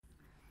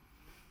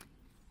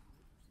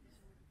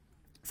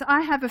So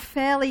I have a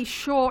fairly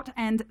short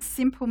and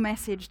simple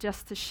message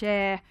just to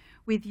share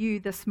with you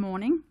this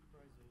morning.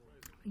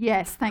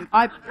 Yes,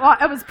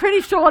 I was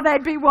pretty sure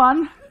there'd be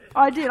one.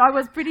 I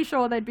was pretty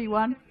sure there'd be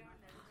one.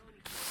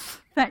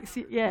 Thanks.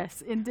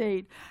 Yes,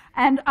 indeed.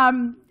 And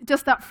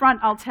just up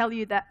front, I'll tell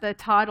you that the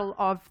title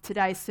of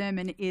today's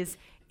sermon is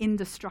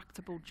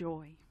Indestructible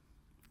Joy.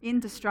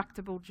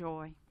 Indestructible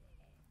Joy.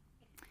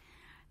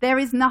 There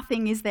is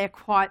nothing, is there,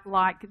 quite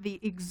like the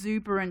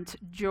exuberant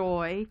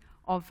joy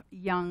of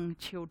young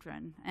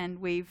children.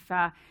 And we've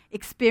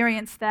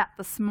experienced that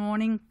this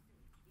morning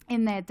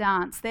in their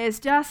dance. There's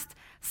just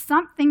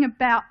something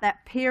about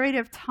that period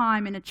of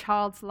time in a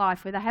child's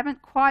life where they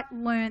haven't quite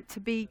learnt to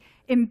be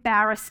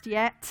embarrassed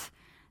yet.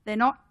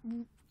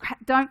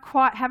 Haven't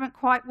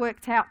quite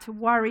worked out to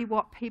worry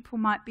what people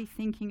might be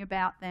thinking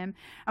about them,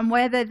 and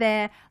whether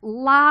they're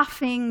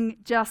laughing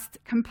just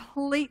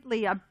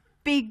completely a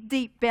big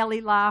deep belly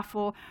laugh,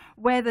 or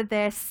whether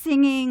they're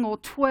singing or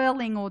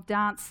twirling or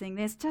dancing.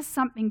 There's just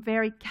something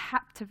very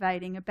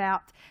captivating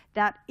about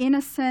that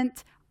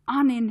innocent,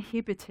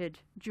 uninhibited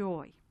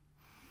joy.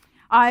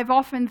 I've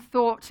often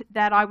thought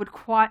that I would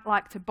quite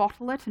like to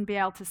bottle it and be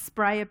able to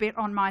spray a bit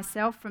on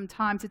myself from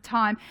time to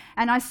time,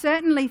 and I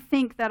certainly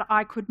think that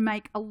I could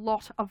make a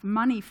lot of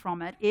money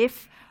from it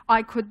if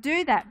I could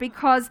do that,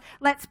 because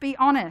let's be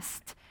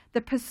honest,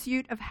 the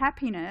pursuit of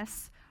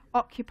happiness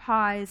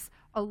occupies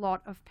a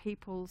lot of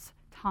people's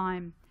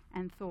time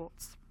and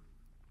thoughts.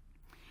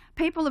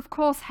 People, of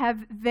course,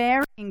 have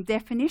varying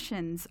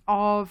definitions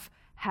of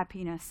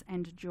happiness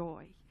and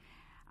joy.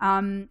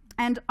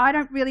 And I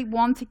don't really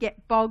want to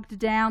get bogged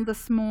down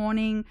this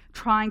morning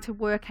trying to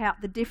work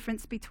out the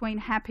difference between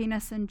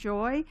happiness and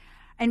joy.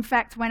 In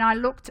fact, when I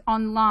looked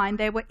online,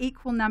 there were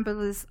equal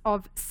numbers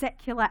of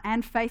secular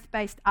and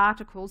faith-based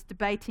articles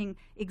debating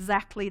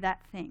exactly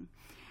that thing.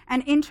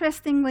 And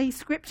interestingly,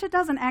 Scripture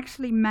doesn't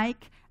actually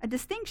make a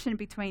distinction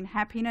between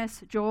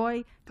happiness,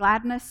 joy,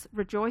 gladness,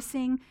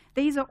 rejoicing.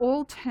 These are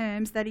all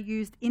terms that are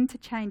used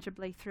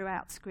interchangeably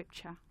throughout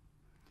Scripture.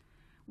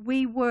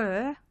 We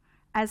were,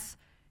 as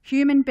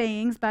human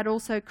beings, but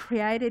also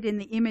created in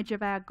the image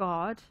of our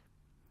God,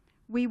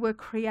 we were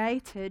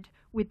created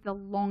with the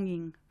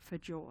longing for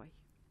joy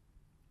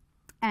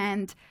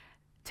and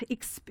to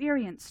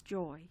experience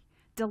joy,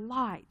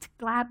 delight,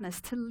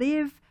 gladness, to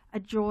live a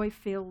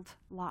joy-filled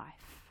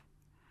life.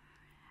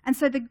 And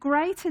so the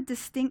greater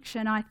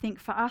distinction, I think,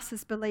 for us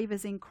as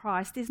believers in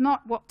Christ is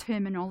not what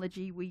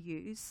terminology we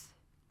use,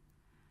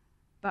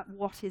 but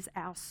what is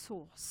our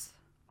source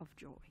of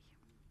joy.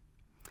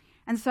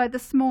 And so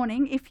this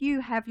morning, if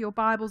you have your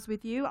Bibles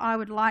with you, I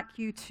would like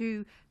you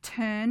to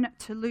turn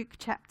to Luke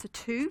chapter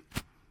 2.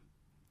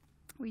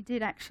 We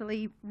did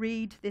actually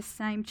read this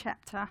same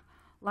chapter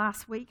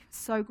last week.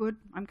 So good,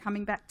 I'm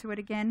coming back to it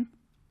again.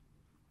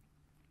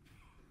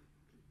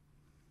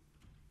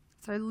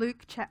 So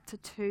Luke chapter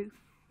 2.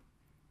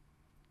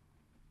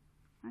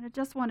 And I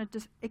just wanted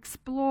to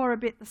explore a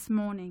bit this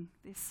morning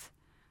this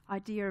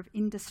idea of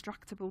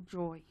indestructible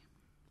joy.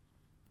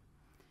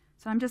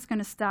 So I'm just going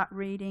to start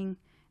reading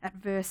at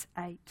verse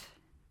 8.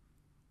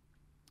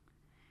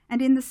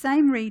 And in the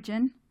same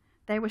region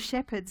there were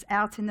shepherds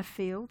out in the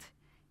field,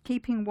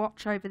 keeping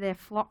watch over their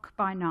flock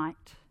by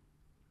night.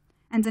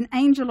 And an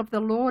angel of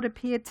the Lord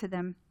appeared to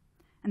them,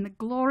 and the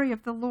glory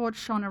of the Lord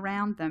shone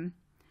around them,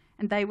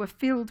 and they were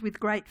filled with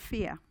great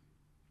fear.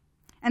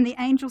 And the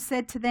angel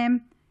said to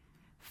them,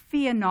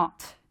 "Fear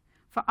not,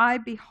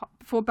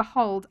 for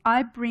behold,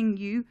 I bring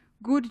you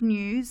good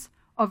news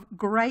of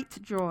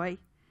great joy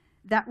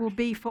that will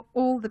be for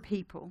all the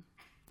people.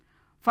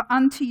 For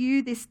unto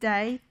you this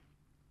day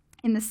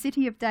in the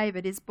city of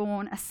David is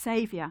born a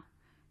Saviour,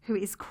 who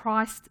is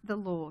Christ the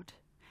Lord.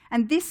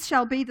 And this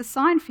shall be the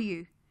sign for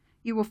you.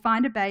 You will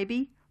find a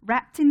baby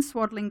wrapped in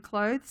swaddling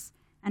clothes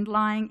and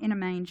lying in a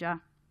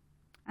manger."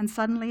 And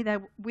suddenly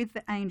there with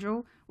the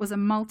angel was a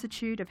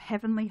multitude of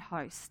heavenly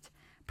hosts,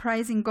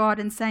 praising God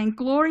and saying,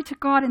 "Glory to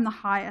God in the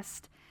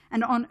highest,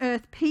 and on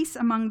earth peace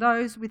among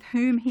those with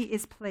whom he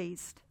is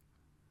pleased."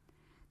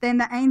 Then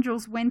the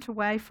angels went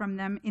away from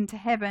them into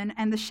heaven,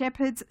 and the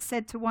shepherds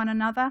said to one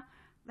another,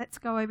 "Let's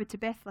go over to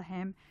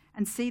Bethlehem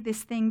and see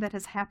this thing that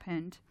has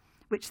happened,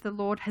 which the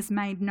Lord has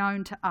made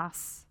known to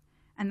us."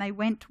 And they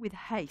went with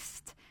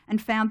haste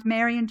and found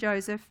Mary and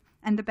Joseph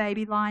and the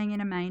baby lying in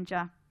a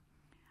manger.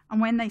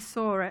 And when they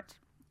saw it,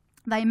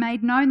 they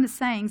made known the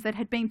sayings that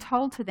had been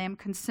told to them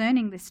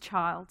concerning this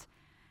child.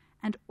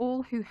 And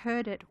all who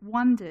heard it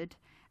wondered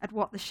at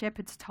what the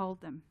shepherds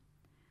told them.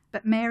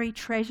 But Mary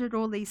treasured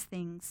all these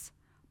things,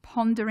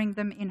 pondering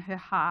them in her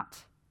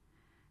heart.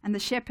 And the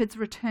shepherds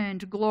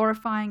returned,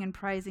 glorifying and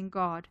praising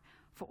God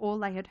for all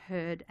they had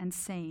heard and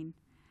seen,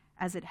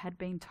 as it had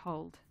been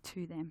told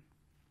to them.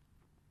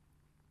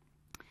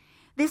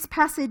 This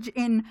passage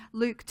in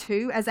Luke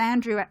 2, as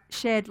Andrew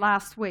shared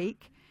last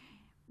week,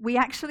 we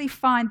actually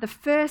find the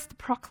first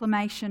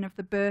proclamation of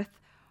the birth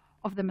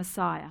of the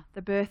Messiah,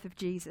 the birth of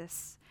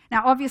Jesus.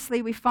 Now,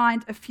 obviously, we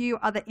find a few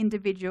other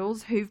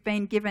individuals who've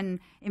been given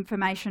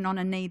information on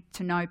a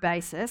need-to-know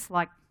basis,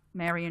 like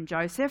Mary and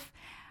Joseph.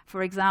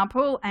 for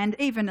example, and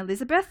even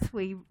Elizabeth.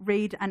 We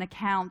read an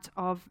account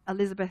of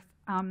Elizabeth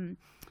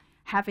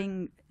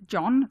having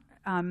John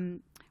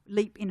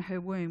leap in her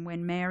womb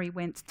when Mary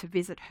went to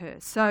visit her.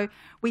 So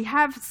we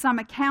have some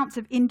accounts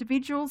of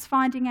individuals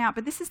finding out,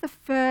 but this is the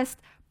first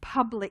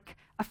public,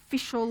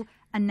 official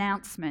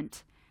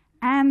announcement.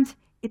 And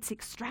it's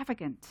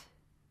extravagant.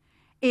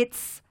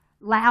 It's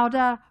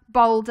louder,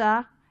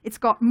 bolder. It's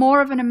got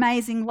more of an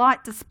amazing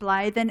light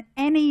display than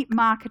any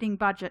marketing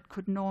budget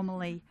could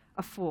normally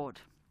afford.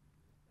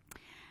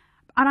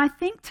 And I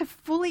think to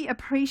fully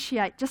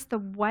appreciate just the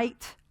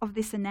weight of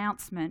this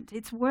announcement,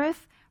 it's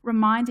worth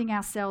reminding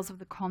ourselves of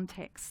the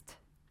context.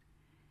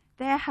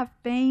 There have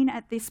been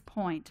at this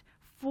point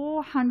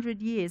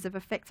 400 years of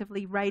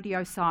effectively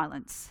radio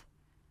silence.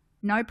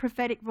 No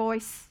prophetic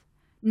voice,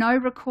 no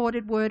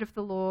recorded word of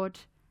the Lord,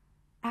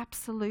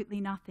 absolutely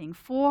nothing.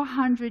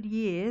 400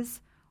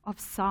 years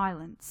of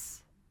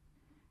silence.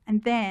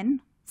 And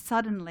then,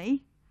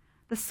 suddenly,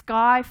 the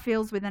sky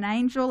fills with an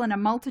angel and a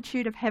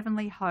multitude of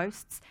heavenly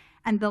hosts,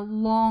 and the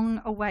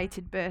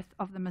long-awaited birth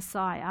of the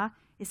Messiah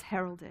is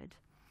heralded.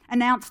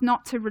 Announced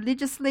not to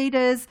religious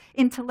leaders,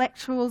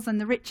 intellectuals,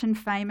 and the rich and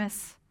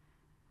famous,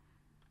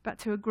 but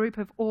to a group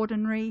of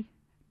ordinary,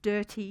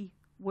 dirty,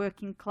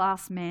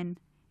 working-class men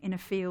in a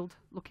field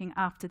looking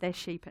after their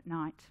sheep at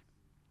night.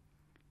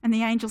 And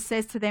the angel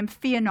says to them,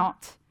 "Fear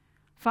not,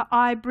 for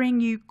I bring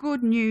you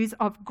good news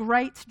of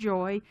great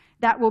joy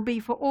that will be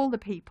for all the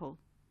people.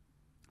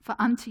 For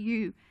unto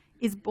you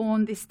is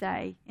born this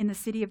day in the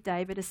city of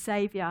David a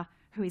Saviour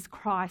who is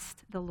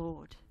Christ the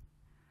Lord."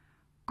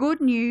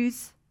 Good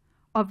news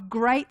of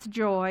great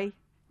joy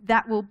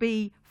that will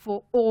be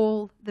for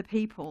all the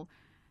people.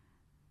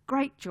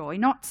 Great joy,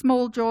 not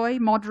small joy,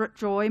 moderate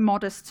joy,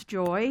 modest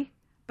joy,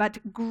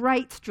 but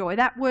great joy.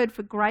 That word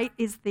for great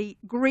is the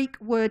Greek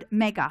word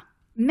mega.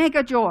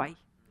 Mega joy.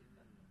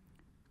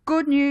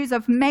 Good news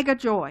of mega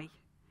joy.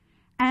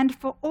 And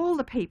for all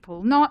the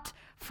people, not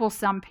for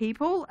some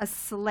people, a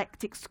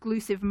select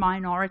exclusive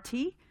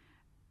minority,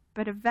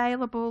 but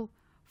available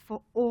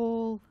for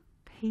all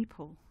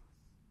people.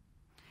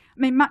 I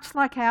mean, much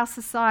like our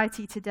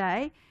society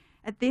today,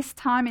 at this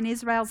time in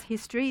Israel's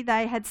history,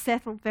 they had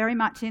settled very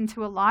much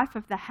into a life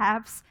of the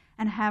haves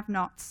and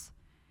have-nots.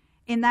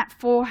 In that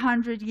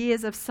 400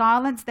 years of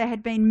silence, there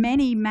had been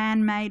many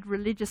man-made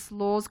religious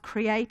laws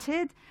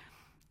created,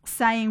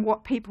 saying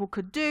what people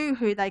could do,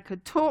 who they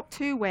could talk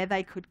to, where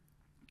they could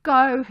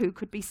go, who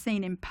could be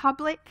seen in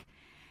public.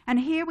 And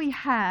here we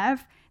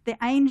have the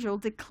angel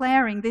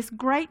declaring this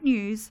great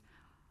news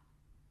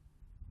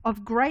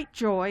of great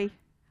joy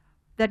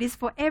that is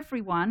for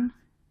everyone,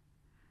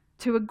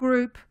 to a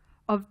group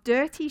of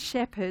dirty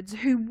shepherds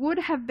who would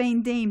have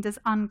been deemed as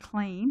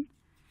unclean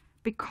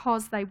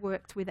because they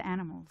worked with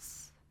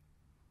animals.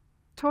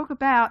 Talk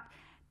about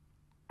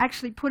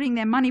actually putting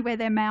their money where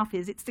their mouth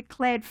is. It's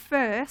declared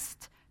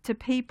first to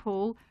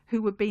people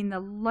who would be the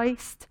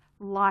least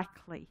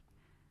likely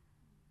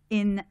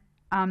in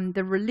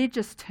the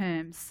religious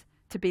terms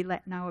to be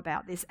let know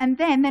about this. And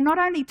then they're not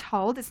only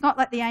told, it's not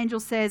like the angel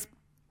says,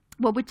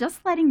 well, we're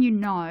just letting you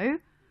know,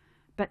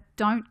 but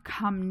don't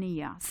come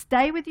near.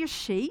 Stay with your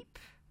sheep.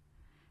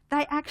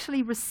 They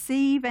actually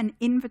receive an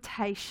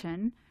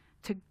invitation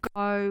to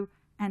go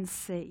and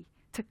see,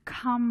 to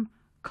come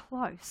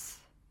close.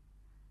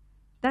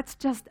 That's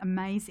just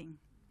amazing.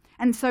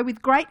 And so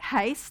with great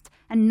haste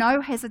and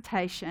no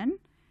hesitation,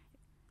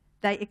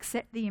 they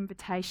accept the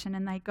invitation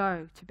and they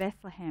go to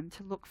Bethlehem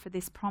to look for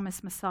this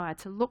promised Messiah,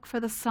 to look for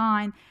the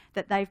sign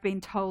that they've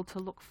been told to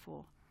look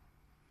for.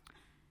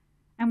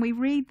 And we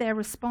read their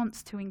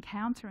response to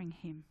encountering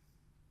him.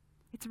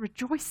 It's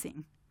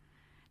rejoicing.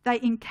 They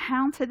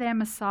encounter their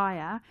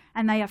Messiah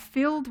and they are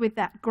filled with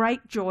that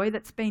great joy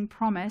that's been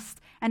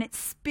promised, and it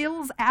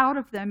spills out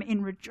of them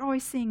in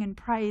rejoicing and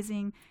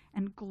praising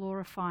and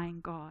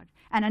glorifying God,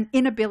 and an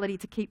inability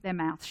to keep their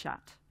mouth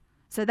shut.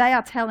 So they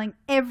are telling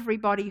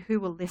everybody who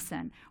will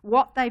listen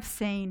what they've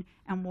seen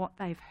and what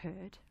they've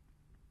heard.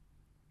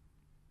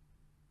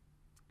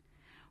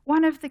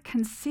 One of the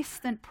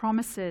consistent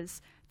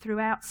promises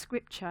throughout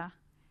Scripture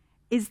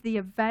is the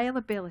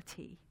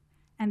availability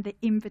and the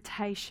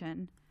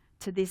invitation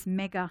to this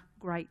mega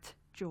great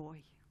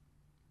joy.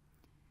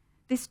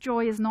 This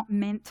joy is not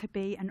meant to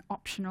be an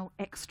optional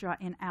extra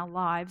in our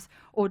lives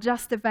or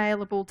just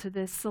available to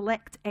the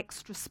select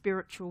extra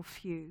spiritual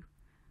few.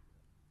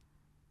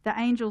 The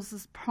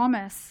angel's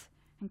promise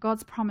and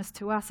God's promise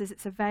to us is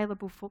it's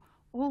available for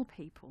all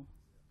people.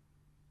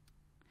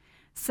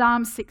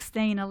 Psalm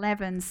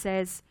 16:11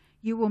 says,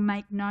 "You will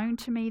make known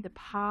to me the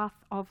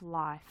path of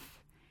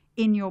life.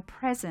 In your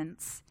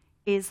presence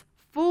is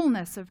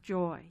fullness of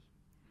joy."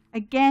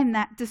 Again,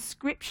 that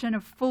description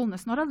of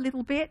fullness, not a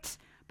little bit,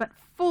 but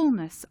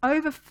fullness,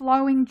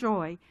 overflowing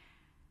joy.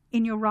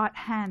 In your right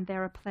hand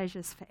there are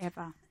pleasures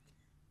forever.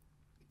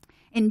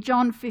 In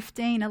John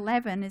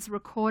 15:11 is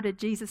recorded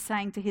Jesus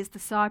saying to his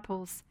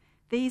disciples,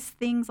 "These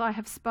things I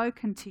have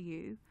spoken to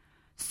you,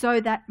 so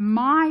that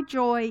my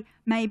joy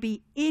may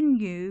be in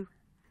you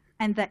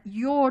and that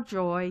your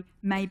joy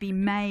may be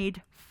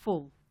made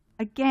full."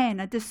 Again,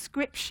 a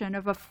description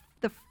of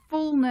the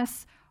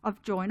fullness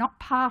of joy, not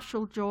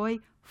partial joy,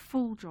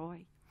 full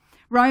joy.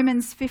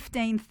 Romans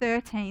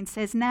 15:13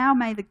 says, "Now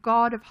may the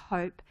God of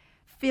hope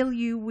fill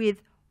you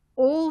with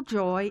all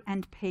joy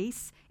and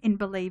peace in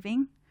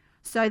believing,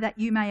 so that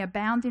you may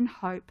abound in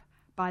hope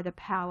by the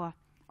power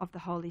of the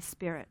Holy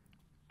Spirit."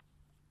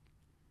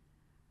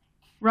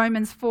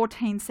 Romans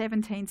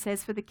 14:17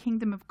 says, "For the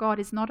kingdom of God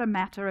is not a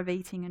matter of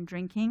eating and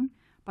drinking,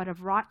 but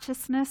of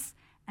righteousness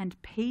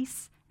and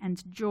peace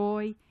and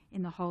joy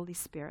in the Holy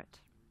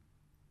Spirit."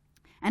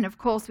 And of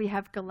course we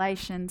have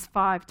Galatians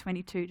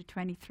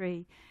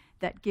 5:22-23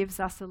 that gives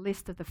us a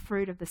list of the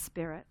fruit of the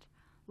Spirit: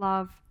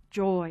 love,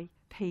 joy,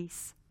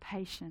 peace,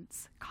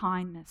 patience,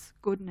 kindness,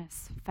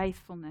 goodness,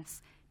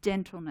 faithfulness,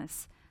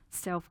 gentleness,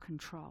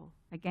 self-control.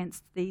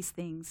 Against these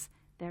things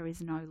there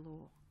is no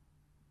law.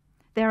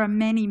 There are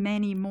many,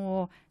 many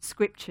more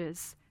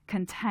scriptures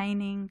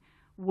containing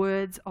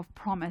words of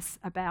promise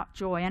about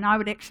joy. And I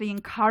would actually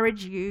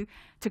encourage you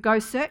to go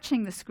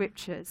searching the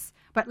scriptures.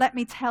 But let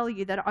me tell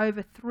you that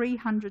over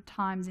 300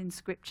 times in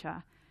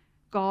scripture,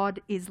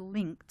 God is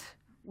linked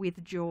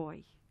with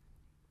joy.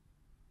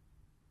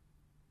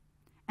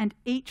 And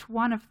each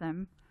one of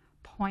them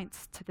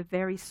points to the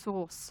very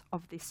source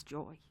of this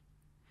joy.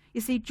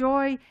 You see,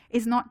 joy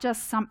is not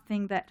just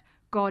something that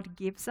God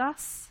gives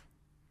us,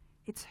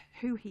 it's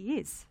who He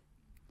is.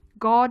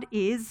 God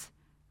is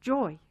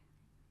joy.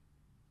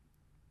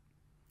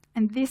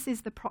 And this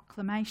is the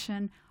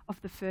proclamation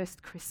of the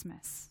first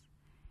Christmas.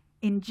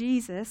 In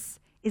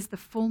Jesus is the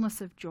fullness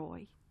of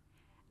joy,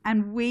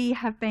 and we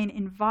have been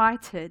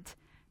invited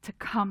to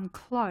come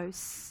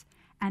close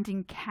and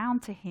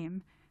encounter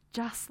Him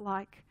just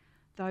like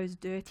those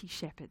dirty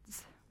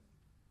shepherds.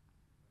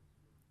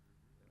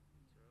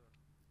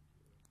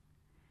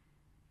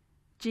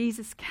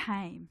 Jesus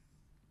came,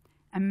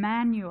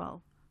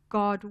 Emmanuel,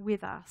 God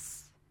with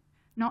us,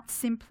 not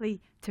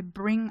simply to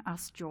bring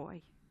us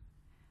joy,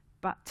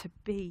 but to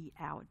be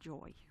our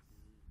joy.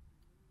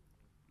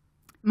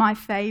 My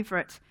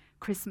favourite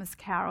Christmas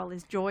carol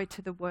is "Joy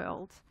to the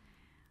World,"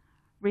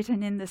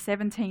 written in the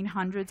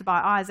 1700s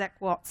by Isaac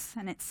Watts,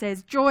 and it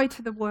says, "Joy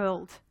to the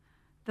world,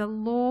 the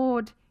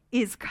Lord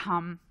is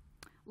come.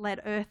 Let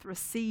earth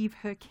receive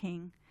her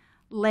King.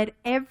 Let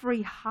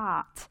every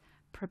heart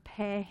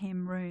prepare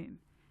Him room,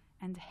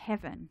 and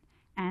heaven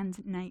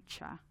and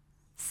nature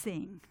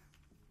sing."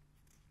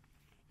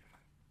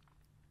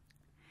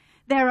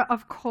 There are,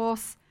 of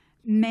course,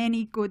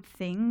 many good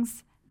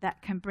things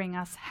that can bring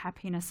us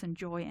happiness and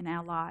joy in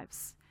our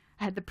lives.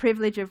 I had the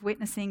privilege of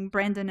witnessing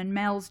Brendan and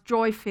Mel's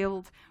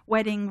joy-filled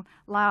wedding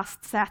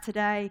last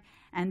Saturday,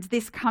 and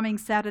this coming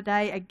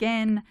Saturday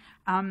again,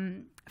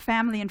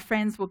 family and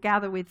friends will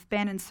gather with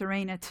Ben and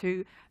Serena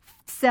to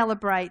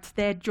celebrate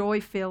their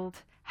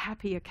joy-filled,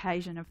 happy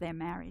occasion of their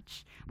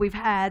marriage. We've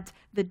had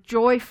the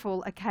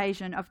joyful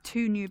occasion of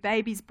 2 new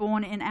babies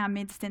born in our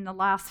midst in the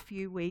last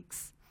few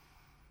weeks.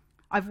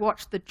 I've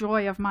watched the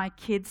joy of my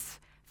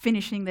kids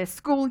finishing their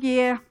school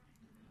year.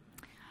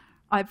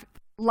 I've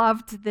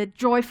loved the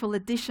joyful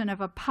addition of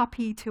a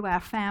puppy to our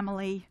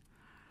family.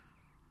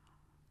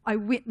 I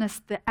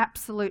witnessed the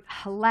absolute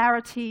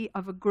hilarity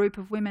of a group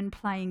of women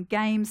playing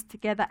games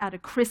together at a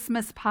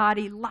Christmas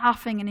party,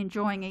 laughing and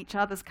enjoying each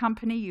other's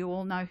company. You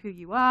all know who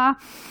you are.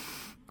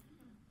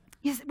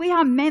 Yes, we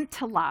are meant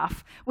to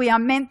laugh. We are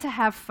meant to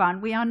have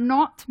fun. We are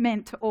not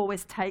meant to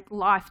always take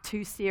life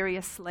too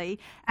seriously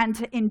and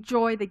to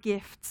enjoy the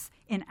gifts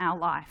in our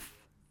life.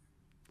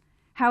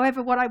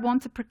 However, what I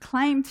want to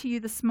proclaim to you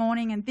this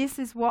morning, and this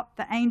is what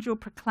the angel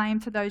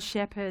proclaimed to those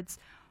shepherds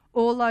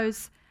all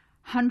those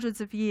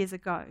hundreds of years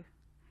ago,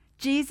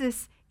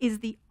 Jesus is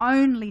the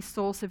only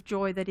source of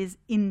joy that is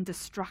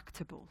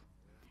indestructible,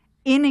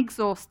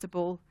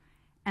 inexhaustible,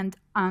 and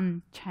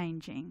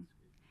unchanging.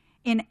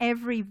 In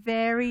every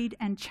varied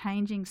and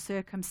changing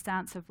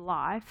circumstance of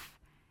life,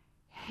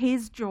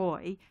 His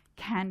joy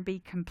can be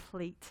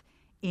complete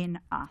in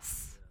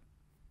us.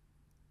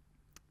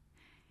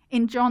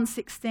 In John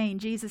 16,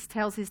 Jesus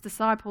tells His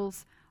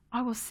disciples,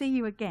 "I will see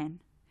you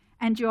again,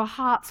 and your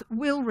hearts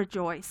will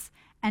rejoice,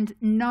 and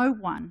no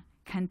one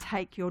can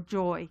take your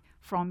joy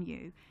from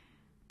you."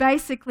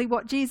 Basically,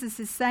 what Jesus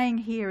is saying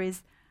here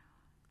is,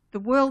 the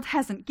world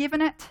hasn't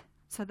given it,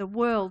 so the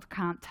world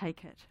can't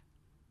take it.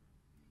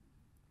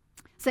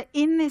 So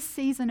in this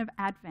season of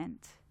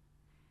Advent,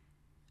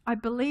 I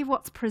believe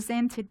what's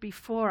presented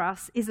before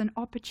us is an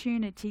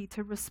opportunity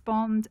to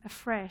respond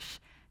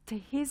afresh to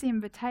His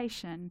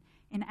invitation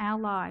in our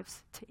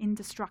lives to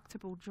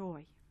indestructible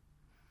joy.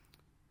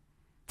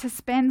 To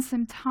spend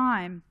some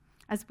time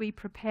as we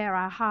prepare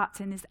our hearts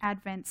in this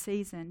Advent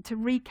season, to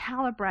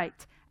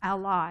recalibrate our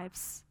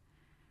lives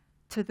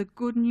to the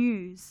good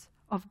news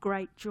of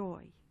great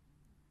joy.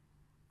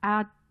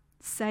 Our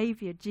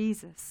Saviour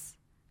Jesus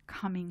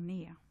coming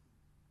near.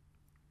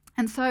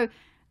 And so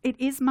it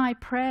is my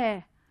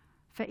prayer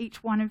for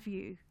each one of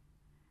you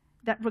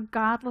that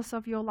regardless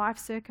of your life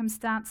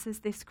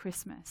circumstances this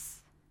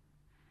Christmas,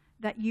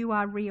 that you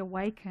are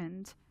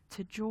reawakened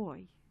to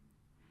joy,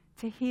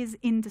 to His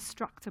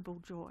indestructible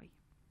joy.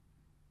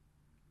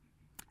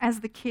 as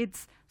the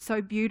kids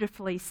so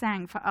beautifully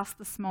sang for us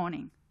this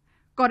morning.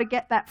 Got to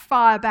get that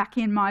fire back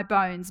in my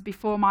bones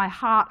before my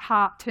heart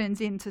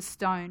turns into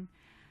stone.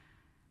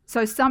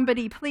 So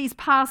somebody please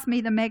pass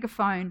me the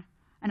megaphone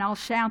and I'll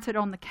shout it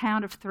on the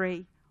count of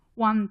 3.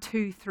 1,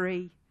 2,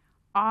 3.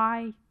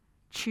 I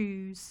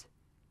choose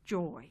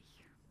joy.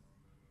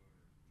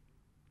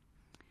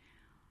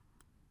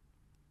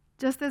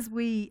 Just as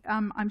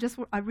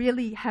I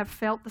really have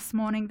felt this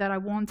morning that I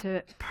want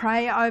to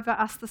pray over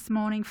us this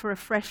morning for a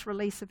fresh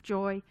release of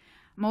joy.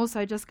 I'm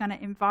also just going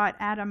to invite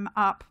Adam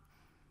up.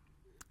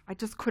 I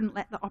just couldn't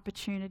let the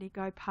opportunity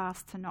go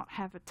past to not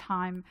have a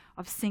time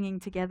of singing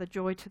together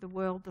Joy to the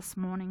World this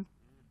morning.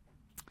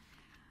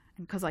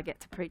 And because I get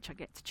to preach, I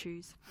get to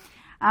choose.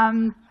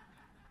 And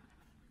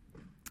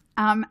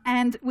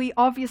we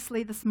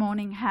obviously this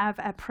morning have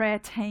a prayer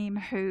team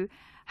who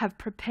have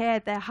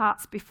prepared their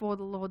hearts before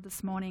the Lord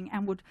this morning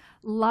and would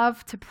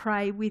love to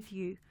pray with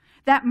you.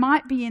 That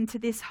might be into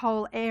this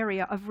whole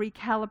area of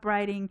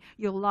recalibrating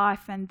your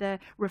life and the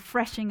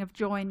refreshing of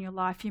joy in your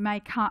life. You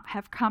may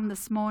have come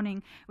this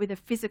morning with a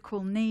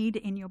physical need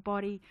in your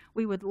body.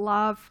 We would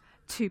love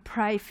to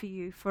pray for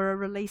you for a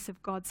release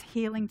of God's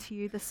healing to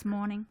you this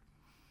morning.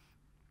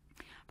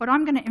 But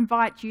I'm going to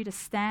invite you to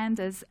stand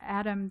as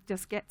Adam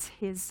just gets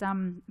his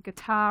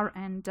guitar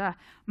and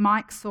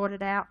mic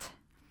sorted out.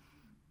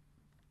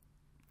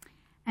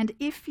 And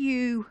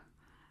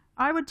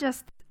I would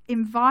just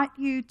invite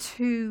you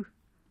to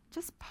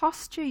just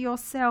posture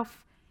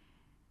yourself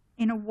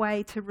in a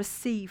way to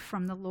receive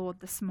from the Lord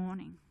this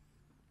morning.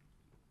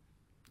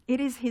 It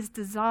is his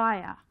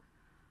desire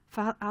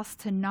for us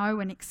to know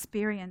and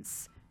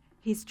experience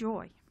his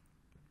joy.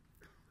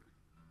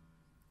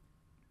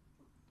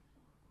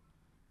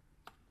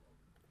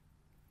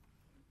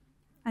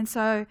 And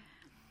so,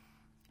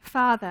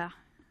 Father,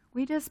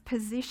 we just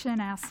position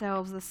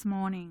ourselves this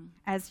morning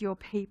as your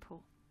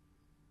people.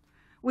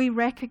 We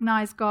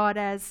recognize, God,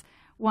 as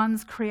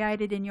ones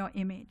created in your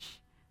image,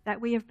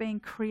 that we have been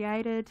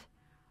created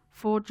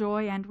for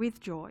joy and with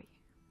joy,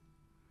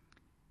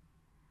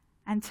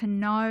 and to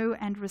know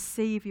and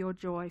receive your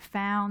joy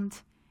found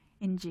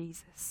in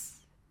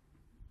Jesus.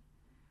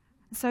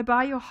 So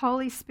by your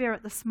Holy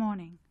Spirit this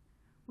morning,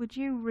 would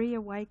you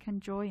reawaken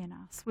joy in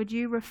us? Would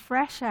you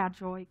refresh our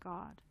joy,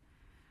 God?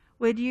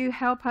 Would you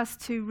help us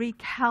to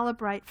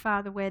recalibrate,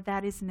 Father, where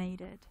that is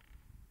needed?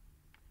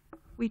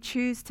 We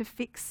choose to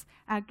fix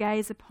our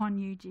gaze upon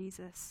you,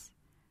 Jesus,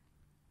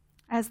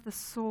 as the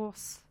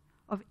source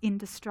of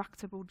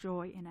indestructible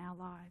joy in our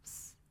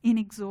lives,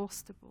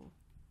 inexhaustible.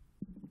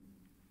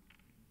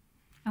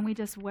 And we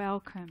just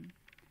welcome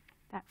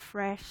that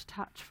fresh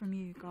touch from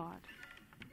you, God.